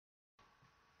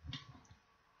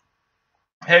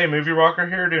Hey, Movie Rocker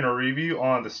here doing a review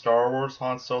on the Star Wars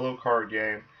Han Solo card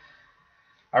game.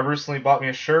 I recently bought me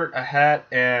a shirt, a hat,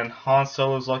 and Han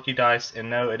Solo's Lucky Dice, and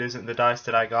no, it isn't the dice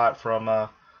that I got from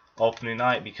opening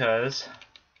night because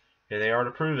here they are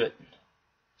to prove it.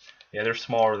 Yeah, they're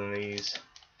smaller than these.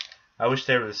 I wish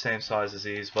they were the same size as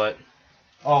these, but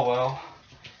oh well.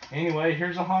 Anyway,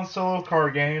 here's a Han Solo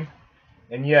card game.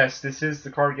 And yes, this is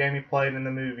the card game he played in the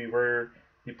movie where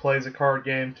he plays a card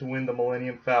game to win the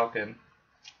Millennium Falcon.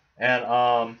 And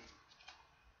I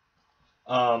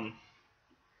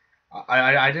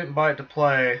didn't buy it to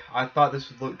play. I thought this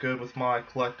would look good with my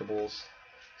collectibles,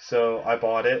 so I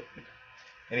bought it.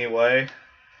 Anyway,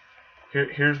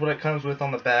 here's what it comes with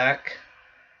on the back.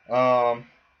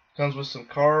 Comes with some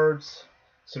cards,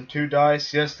 some 2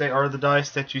 dice. Yes, they are the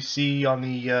dice that you see on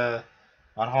the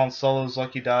on Han Solo's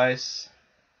Lucky Dice.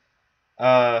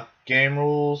 Game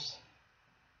rules,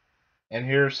 and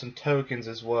here are some tokens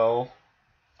as well.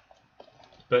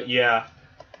 But yeah.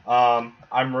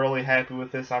 I'm really happy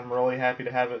with this. I'm really happy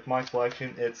to have it in my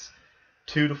collection. It's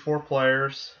 2 to 4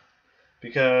 players,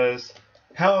 because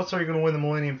how else are you going to win the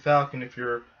Millennium Falcon if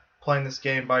you're playing this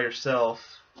game by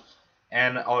yourself?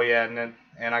 And oh yeah,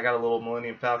 and I got a little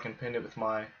Millennium Falcon pendant with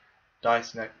my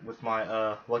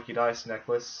Lucky Dice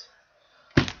necklace.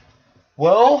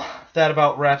 Well, that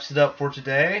about wraps it up for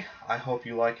today. I hope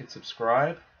you like and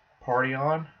subscribe. Party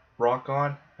on, rock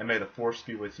on, and may the Force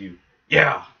be with you.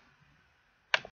 Yeah!